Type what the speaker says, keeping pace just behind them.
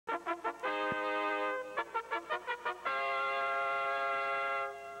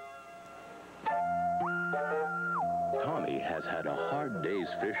has had a hard day's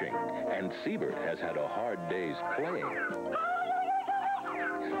fishing, and Seabert has had a hard day's playing.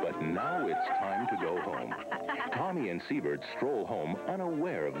 But now it's time to go home. Tommy and Seabert stroll home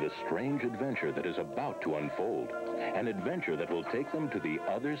unaware of the strange adventure that is about to unfold. An adventure that will take them to the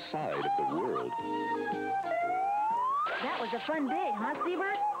other side of the world. That was a fun day, huh,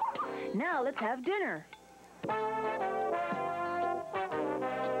 Seabert? Now let's have dinner.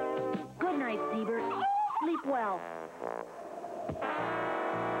 Good night, Seabert. Sleep well.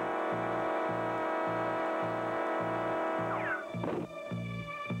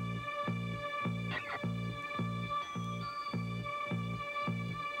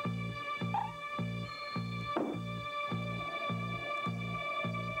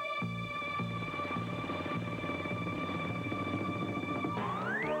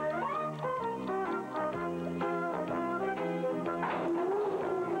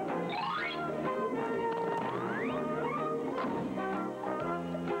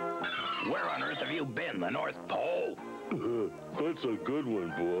 Been the North Pole? That's a good one,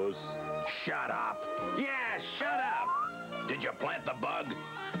 boss. Shut up. Yeah, shut up. Did you plant the bug?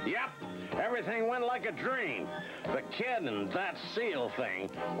 Yep. Everything went like a dream. The kid and that seal thing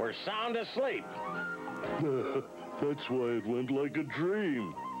were sound asleep. That's why it went like a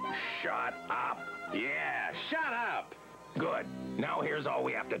dream. Shut up. Yeah, shut up. Good. Now here's all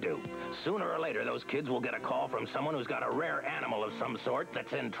we have to do. Sooner or later, those kids will get a call from someone who's got a rare animal of some sort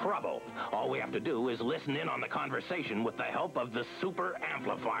that's in trouble. All we have to do is listen in on the conversation with the help of the super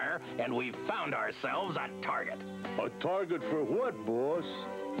amplifier, and we've found ourselves a target. A target for what, boss?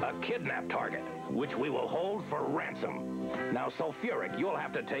 A kidnap target, which we will hold for ransom. Now, Sulfuric, you'll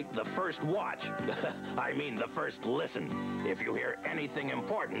have to take the first watch. I mean the first listen. If you hear anything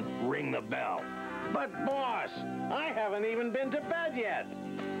important, ring the bell. But, boss, I haven't even been to bed yet.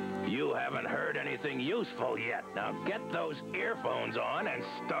 You haven't heard anything useful yet. Now get those earphones on and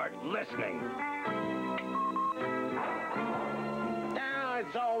start listening. Now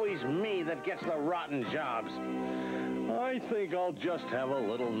it's always me that gets the rotten jobs. I think I'll just have a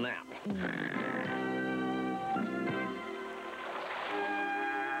little nap.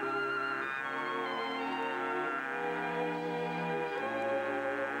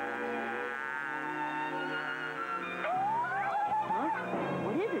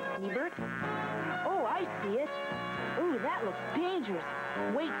 Seabert? Oh, I see it. Ooh, that looks dangerous.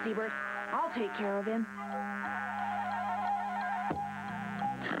 Wait, Seabert. I'll take care of him.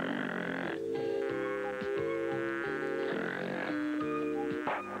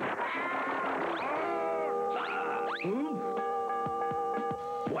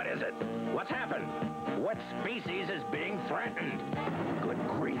 What is it? What's happened? What species is being threatened? Good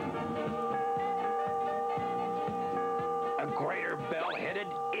grief. A greater bell-headed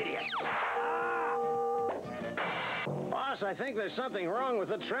idiot. Boss, I think there's something wrong with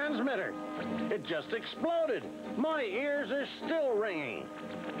the transmitter. It just exploded. My ears are still ringing.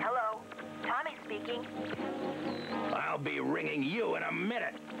 Hello, Tommy speaking. I'll be ringing you in a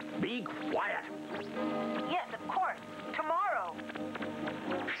minute. Be quiet. Yes, of course. Tomorrow.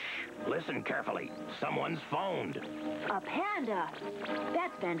 Listen carefully. Someone's phoned. A panda.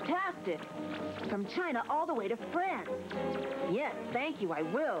 That's fantastic. From China all the way to France. Yes, thank you, I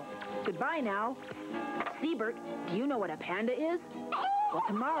will. Goodbye now. Seabert, do you know what a panda is? Well,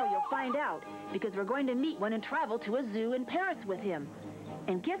 tomorrow you'll find out, because we're going to meet one and travel to a zoo in Paris with him.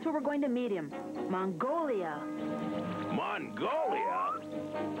 And guess where we're going to meet him? Mongolia. Mongolia?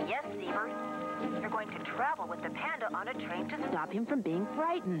 Yes, Seabert. You're going to travel with the panda on a train to stop him from being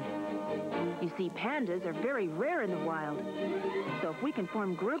frightened. You see, pandas are very rare in the wild. So if we can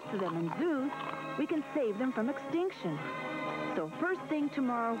form groups of them in zoos, we can save them from extinction. So first thing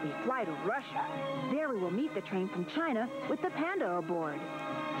tomorrow, we fly to Russia. There we will meet the train from China with the panda aboard.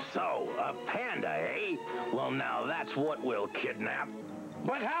 So, a panda, eh? Well, now that's what we'll kidnap.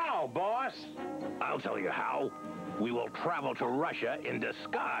 But how, boss? I'll tell you how. We will travel to Russia in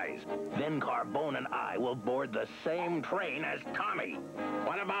disguise. Then Carbone and I will board the same train as Tommy.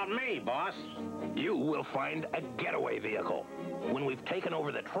 What about me, boss? You will find a getaway vehicle. When we've taken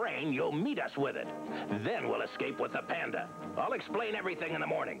over the train, you'll meet us with it. Then we'll escape with the panda. I'll explain everything in the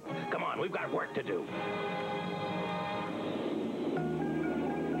morning. Come on, we've got work to do.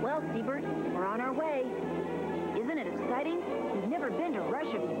 Well, Seabert, we're on our way. Isn't it exciting? We've never been to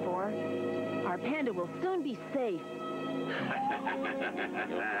Russia before. Our panda will soon be safe.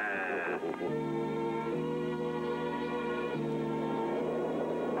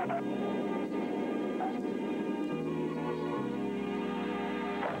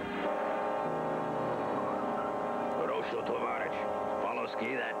 Tovarich,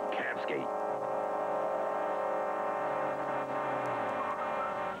 Poloski, that Kamsky.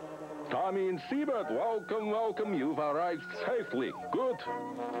 Tommy and Seabert, welcome, welcome. You've arrived safely. Good.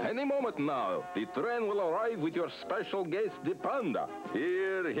 Any moment now, the train will arrive with your special guest, the Panda.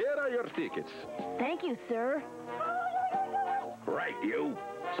 Here are your tickets. Thank you, sir. Right, you.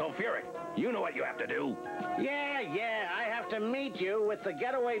 Sulfuric, you know what you have to do. Yeah, I have to meet you with the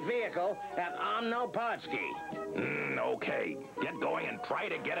getaway vehicle at Omnopodsky. Okay. Get going and try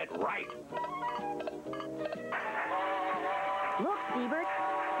to get it right. Look, Seabert.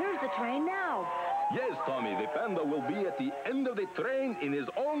 Here's the train now. Yes, Tommy, the Panda will be at the end of the train in his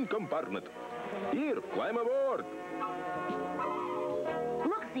own compartment. Here, climb aboard.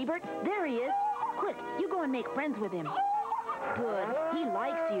 Look, Seabert. There he is. Quick, you go and make friends with him. Good. He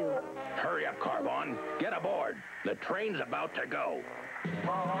likes you. Hurry up, Carbone. Get aboard. The train's about to go.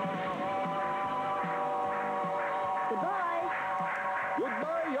 Goodbye.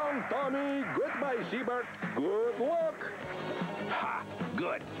 Goodbye, young Tommy. Goodbye, Seabert. Good luck. Ha!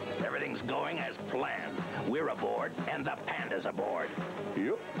 Good. Everything's going as planned. We're aboard, and the Panda's aboard.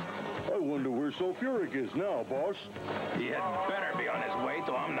 Yep. I wonder where Sulfuric is now, boss. He had better be on his way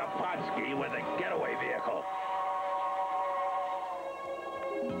to Omnopodsky with a getaway vehicle.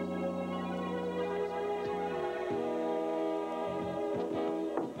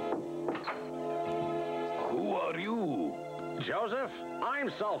 Who are you? Joseph, I'm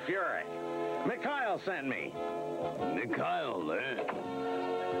Sulfuric. Mikhail sent me. Mikhail, eh?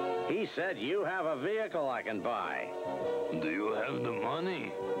 He said you have a vehicle I can buy. Do you have the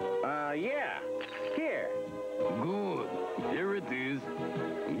money? Yeah. Here. Good. Here it is.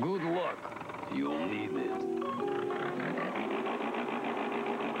 Good luck. You'll need it.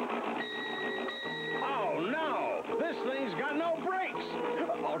 Oh, no! This thing's got no brakes!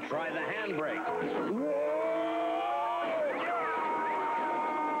 I'll try the handbrake.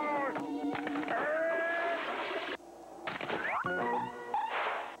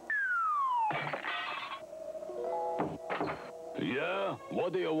 Yeah?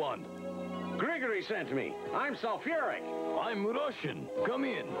 What do you want? Grigory sent me. I'm Sulfuric. I'm Russian. Come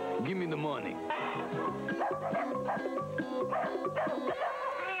in. Give me the money.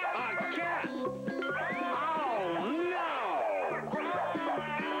 A cat! Oh, no!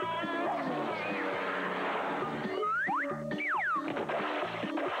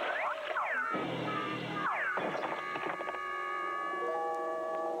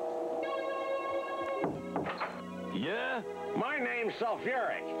 Yeah? My name's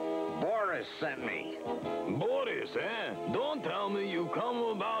Sulfuric. Boris sent me. Boris, eh? Don't tell me you come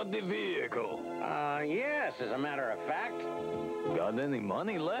about the vehicle. Yes, as a matter of fact. Got any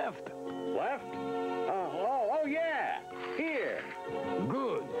money left? Left? Oh, yeah. Here.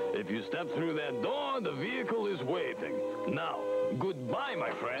 Good. If you step through that door, the vehicle is waiting. Now, goodbye,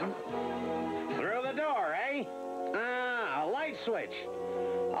 my friend. Through the door, eh? A light switch.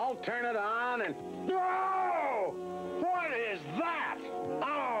 I'll turn it on and... Oh! What is that?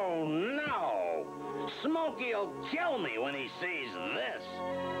 Oh, no! Smokey'll kill me when he sees this.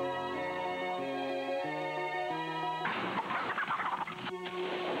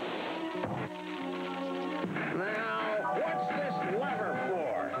 Now, what's this lever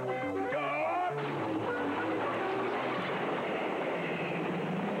for?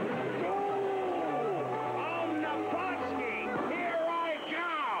 Omnopodsky, here I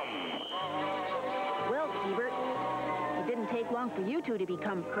come! Well, Seabert, it didn't take long for you two to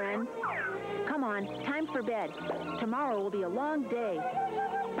become friends. Come on, time for bed. Tomorrow will be a long day.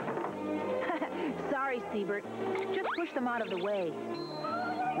 Sorry, Seabert. Just push them out of the way.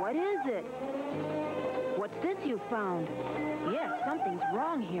 What is it? What's this you found? Yes, something's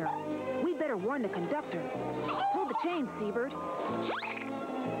wrong here. We better warn the conductor. Pull the chain, Seabert.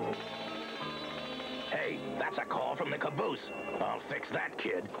 Hey, that's a call from the caboose. I'll fix that,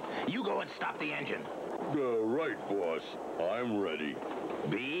 kid. You go and stop the engine. Right, boss. I'm ready.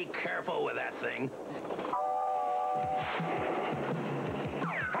 Be careful with that thing.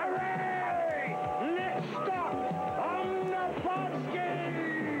 Hooray! Next stop, Omnopodsky!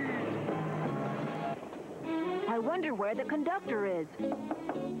 I wonder where the conductor is.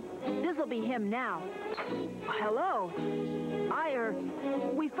 This'll be him now. Hello.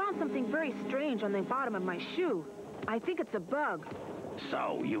 We found something very strange on the bottom of my shoe. I think it's a bug.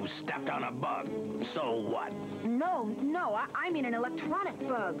 So, you stepped on a bug. So what? No, I mean an electronic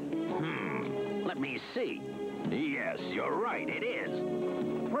bug. Let me see. Yes, you're right, it is.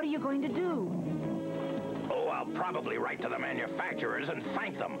 What are you going to do? Oh, I'll probably write to the manufacturers and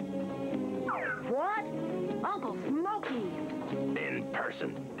thank them. What? Uncle Smokey! In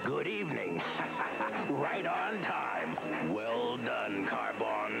person. Good evening. Right on time. Well done,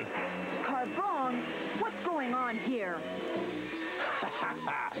 Carbone. Carbone? What's going on here?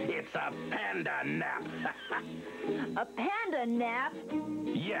 It's a panda nap. A panda nap?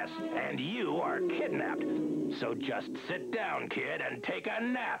 Yes, and you are kidnapped. So just sit down, kid, and take a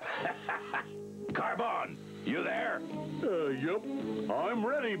nap. Carbone, you there? Yep. I'm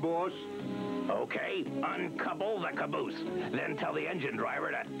ready, boss. Okay, uncouple the caboose. Then tell the engine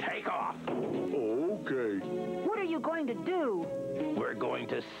driver to take off. Okay. What are you going to do? We're going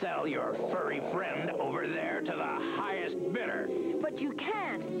to sell your furry friend over there to the highest bidder. But you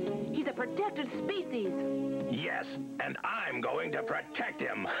can't. He's a protected species. Yes, and I'm going to protect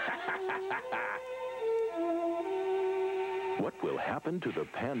him. What will happen to the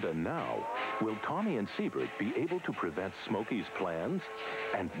panda now? Will Tommy and Seabert be able to prevent Smokey's plans?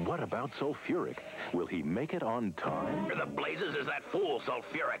 And what about Sulfuric? Will he make it on time? Where the blazes is that fool,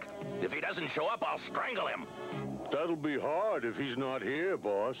 Sulfuric? If he doesn't show up, I'll strangle him. That'll be hard if he's not here,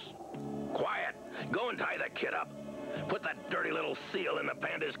 boss. Quiet. Go and tie the kid up. Put that dirty little seal in the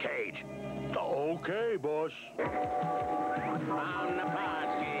panda's cage. Okay, boss. I'm the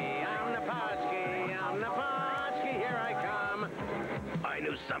Podsky, here I come. I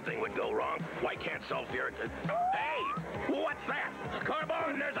knew something would go wrong. Why can't Sulfuric... Hey! What's that?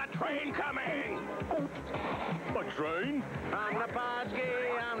 Carbone, there's a train coming! A train? I'm the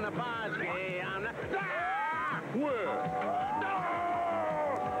Podsky, I'm the... Ah! Where? No!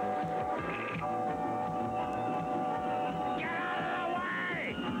 Get out of the way!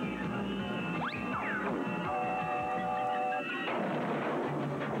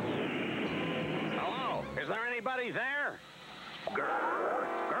 Hello? Is there anybody there? Grrr!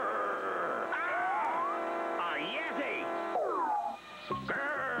 Grrr! Ah! A Yeti! Grrr!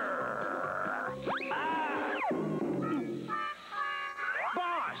 Ah!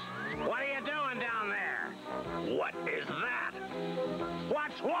 Boss, what are you doing down there? What is that?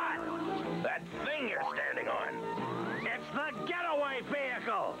 What's what? That thing you're standing on. It's the getaway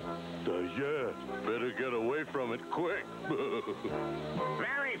vehicle. Yeah. Better get away from it quick.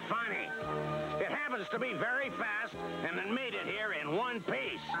 Very funny. It happens to be very fast and it made it here in one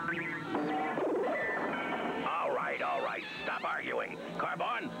piece. All right. Stop arguing.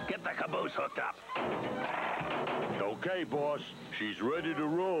 Carbone, get the caboose hooked up. Okay, boss. She's ready to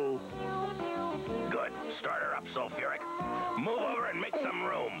roll. Good. Start her up, Sulfuric. Move over and make some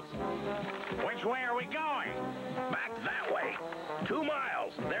room. Which way are we going? Back that way. 2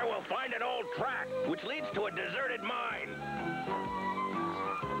 miles. There we'll find an old track, which leads to a deserted mine.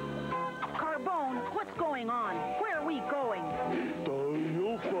 Carbone, what's going on? Where are we going?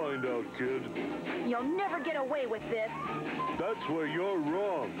 You'll find out, kid. You'll never get away with this. That's where you're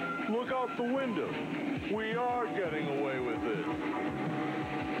wrong. Look out the window. We are getting away with it.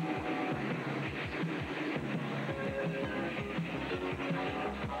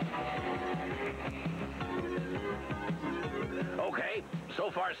 Okay,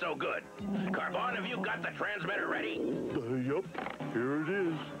 so far so good. Carbone, have you got the transmitter ready? Yep. Here it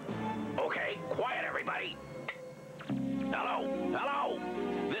is. Okay, quiet everybody. Hello?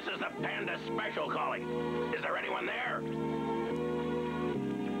 This is the Panda Special calling. Is there anyone there?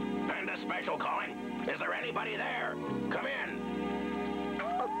 Panda Special calling. Is there anybody there? Come in.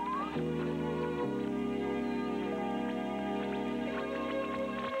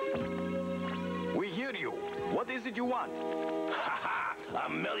 We hear you. What is it you want? Ha-ha!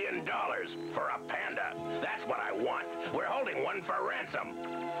 $1 million for a panda. That's what I want. We're holding one for ransom.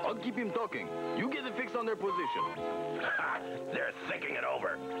 I'll keep him talking. You get it fixed on their position. Ha! They're thinking it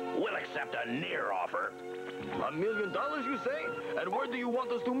over. We'll accept a near offer. $1 million, you say? And where do you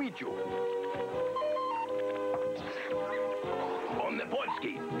want us to meet you? On the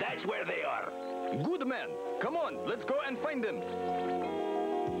Podsky. That's where they are. Good man. Come on, let's go and find them.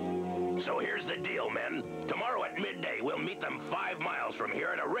 So here's the deal, men. Tomorrow at midday, we'll meet them 5 miles from here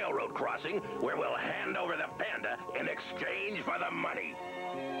at a railroad crossing where we'll hand over the panda in exchange for the money.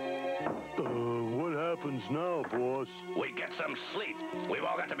 What happens now, boss? We get some sleep. We've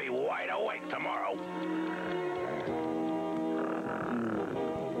all got to be wide awake tomorrow.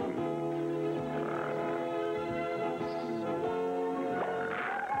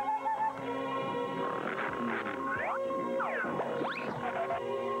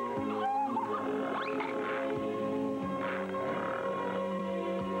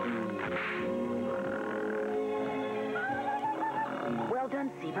 Well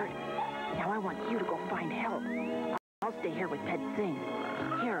done, Seabert. Now I want you to go find help. I'll stay here with Ped Singh.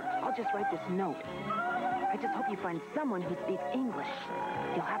 Here, I'll just write this note. I just hope you find someone who speaks English.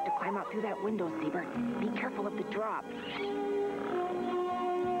 You'll have to climb out through that window, Seabert. Be careful of the drop.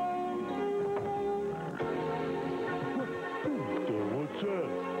 What's that?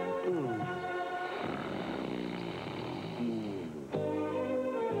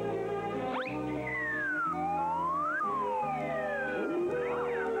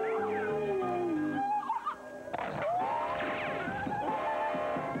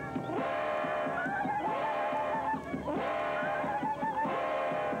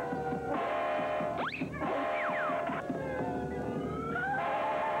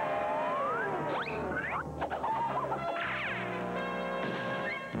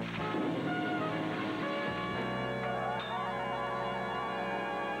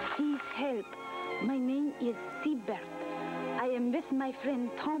 help. My name is Seabert. I am with my friend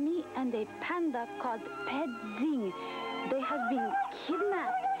Tommy and a panda called Zing. They have been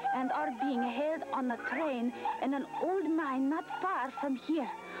kidnapped and are being held on a train in an old mine not far from here.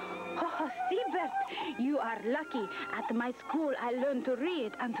 Oh, Seabert, you are lucky. At my school, I learned to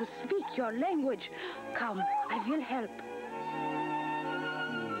read and to speak your language. Come, I will help.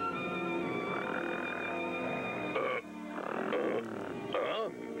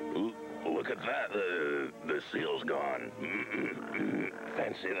 Look at that. The seal's gone.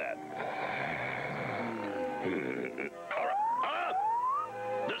 Fancy that.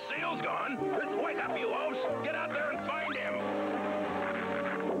 The seal's gone. Wake up, you oafs. Get out there and find him.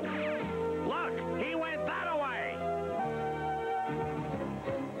 Look, he went that way.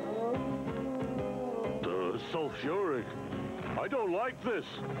 Sulfuric. I don't like this.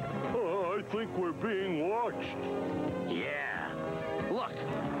 I think we're being watched. Yeah. Look.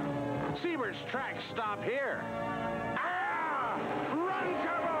 Siebert's tracks stop here. Ah! Run,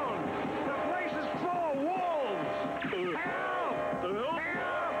 Carbone! The place is full of wolves! Help! Help!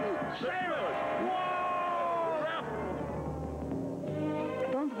 Save us! Whoa!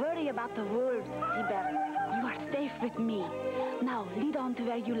 Don't worry about the wolves, Seabert. You are safe with me. Now, lead on to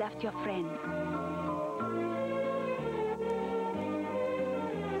where you left your friends.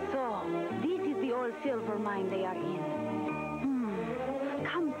 So, this is the old silver mine they are in.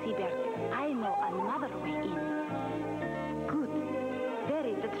 Come, Seabert. I know another way in. Good. There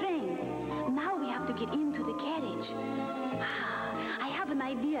is the train. Now we have to get into the carriage. I have an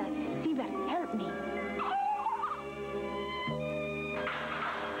idea. Seabert, help me.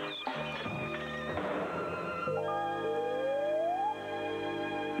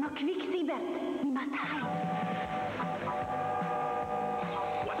 Now quick, Seabert. We must hide.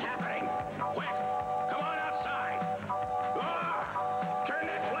 What's happening? Quick! Come on outside! Turn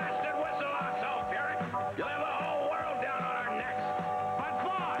that blasted whistle off, Sulfuric! You'll have the whole world down on our necks! But,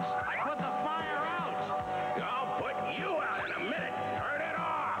 boss, I put the fire out! I'll put you out in a minute! Turn it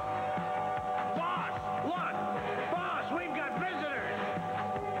off! Boss, look! Boss, we've got visitors!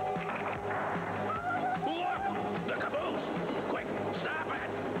 Look! The caboose! Quick, stop it!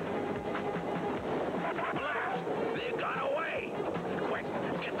 Blast! They got away! Quick,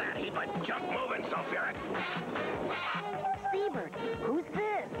 get that heap of junk moving, Sulfuric! Seabert, who's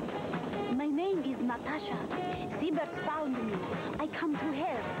this? My name is Natasha. Seabert found me. I come to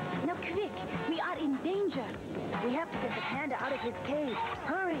help. Now quick, we are in danger. We have to get the panda out of his cage.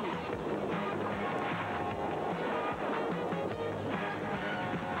 Hurry!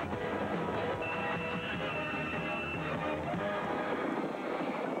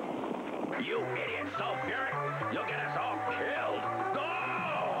 You idiot, Sulfuric! You'll get us all killed! Go!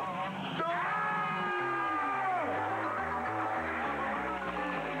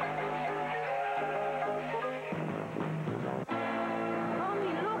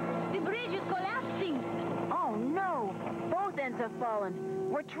 Tommy, look! The bridge is collapsing! Oh, no! Both ends have fallen.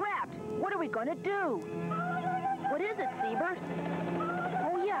 We're trapped. What are we going to do? What is it, Seabert?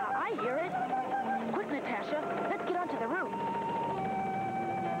 Oh, yeah, I hear it. Quick, Natasha. Let's get onto the roof.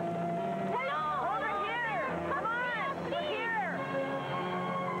 Hello! Over here! Come on! Look here!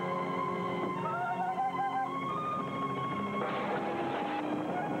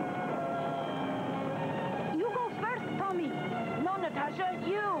 You go first, Tommy. No, Natasha,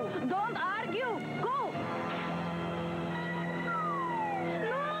 you! Don't argue. Go!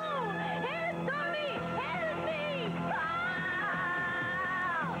 No! Help, Tommy! Help me! Ah!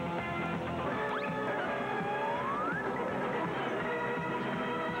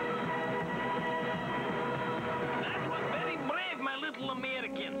 That was very brave, my little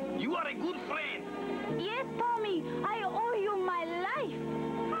American. You are a good friend. Yes, Tommy. I owe you my life.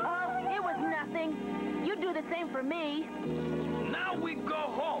 Oh, it was nothing. You do the same for me. Now we go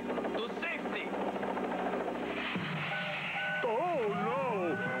home to safety. Oh,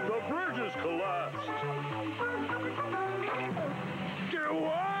 no! The bridge has collapsed.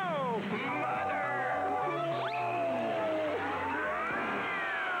 Whoa! Mother!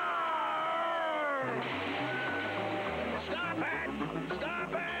 Stop it!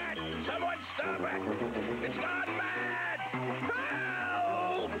 Stop it! Someone stop it! It's gone mad!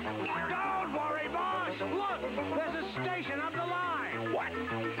 Help! Don't worry, boss! Look, there's a station up the line! What?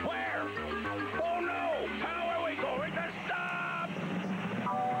 Where? Oh no! How are we going to stop?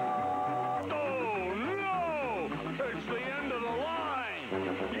 Oh, no! It's the end of the line!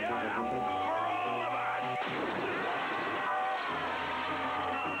 Yeah! For all of us!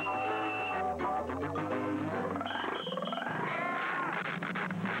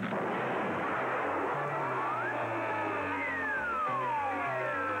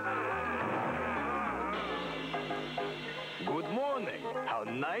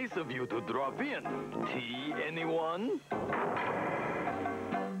 Nice of you to drop in. Tea, anyone? What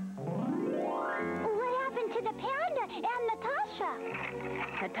happened to the panda and Natasha?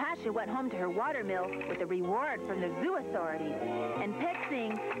 Natasha went home to her watermill with a reward from the zoo authorities. And Pet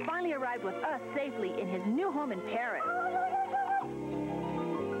Sing finally arrived with us safely in his new home in Paris.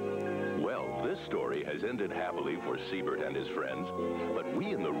 Well, this story has ended happily for Seabert and his friends, but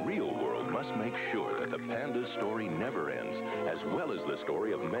we in the real world must make sure that the panda's story never ends, as well as the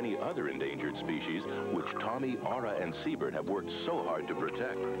story of many other endangered species which Tommy, Aura, and Seabert have worked so hard to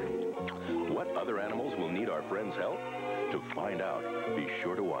protect. What other animals will need our friends' help? To find out, be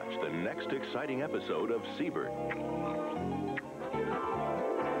sure to watch the next exciting episode of Seabert.